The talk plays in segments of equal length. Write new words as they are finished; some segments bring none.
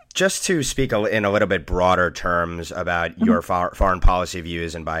just to speak in a little bit broader terms about your foreign policy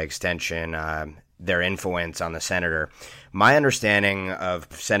views and by extension their influence on the senator, my understanding of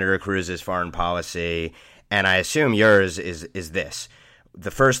Senator Cruz's foreign policy, and I assume yours, is this. The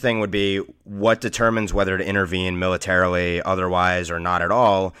first thing would be what determines whether to intervene militarily, otherwise, or not at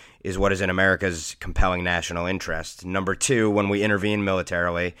all, is what is in America's compelling national interest. Number two, when we intervene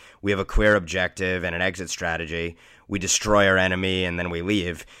militarily, we have a clear objective and an exit strategy. We destroy our enemy and then we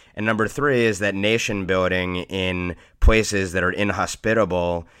leave. And number three is that nation building in places that are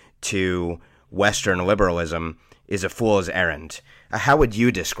inhospitable to Western liberalism is a fool's errand. How would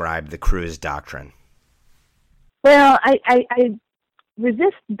you describe the Cruz doctrine? Well, I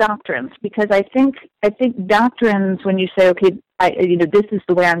resist doctrines because I think doctrines, when you say, okay, this is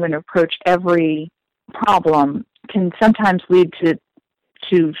the way I'm going to approach every problem, can sometimes lead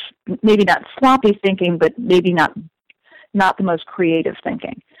to maybe not sloppy thinking, but maybe not the most creative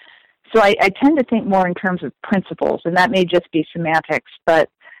thinking. So I tend to think more in terms of principles, and that may just be semantics, but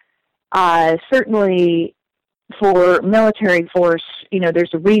certainly for military force,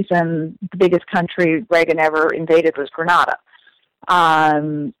 there's a reason the biggest country Reagan ever invaded was Grenada.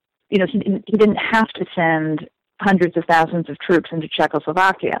 He didn't have to send hundreds of thousands of troops into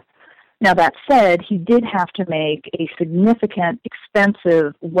Czechoslovakia. Now, that said, he did have to make a significant,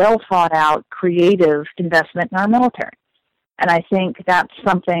 expensive, well-thought-out, creative investment in our military. And I think that's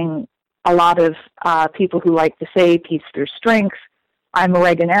something a lot of people who like to say peace through strength, I'm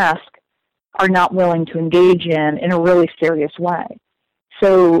Reagan-esque, are not willing to engage in a really serious way.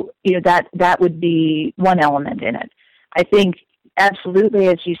 So, that would be one element in it. I think, absolutely,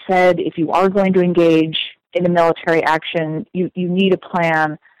 as you said, if you are going to engage in a military action, you need a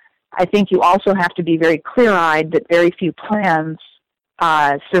plan. I think you also have to be very clear-eyed that very few plans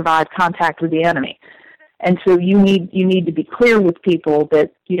survive contact with the enemy. And so you need to be clear with people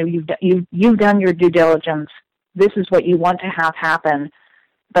that you've done your due diligence. This is what you want to have happen,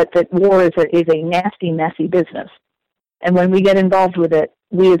 but that war is a nasty, messy business. And when we get involved with it,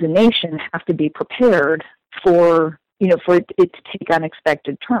 we as a nation have to be prepared for it to take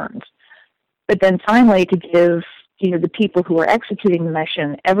unexpected turns. But then finally to give, the people who are executing the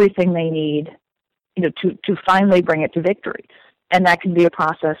mission everything they need, to finally bring it to victory. And that can be a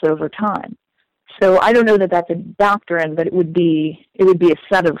process over time. So I don't know that that's a doctrine, but it would be a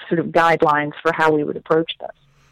set of sort of guidelines for how we would approach this.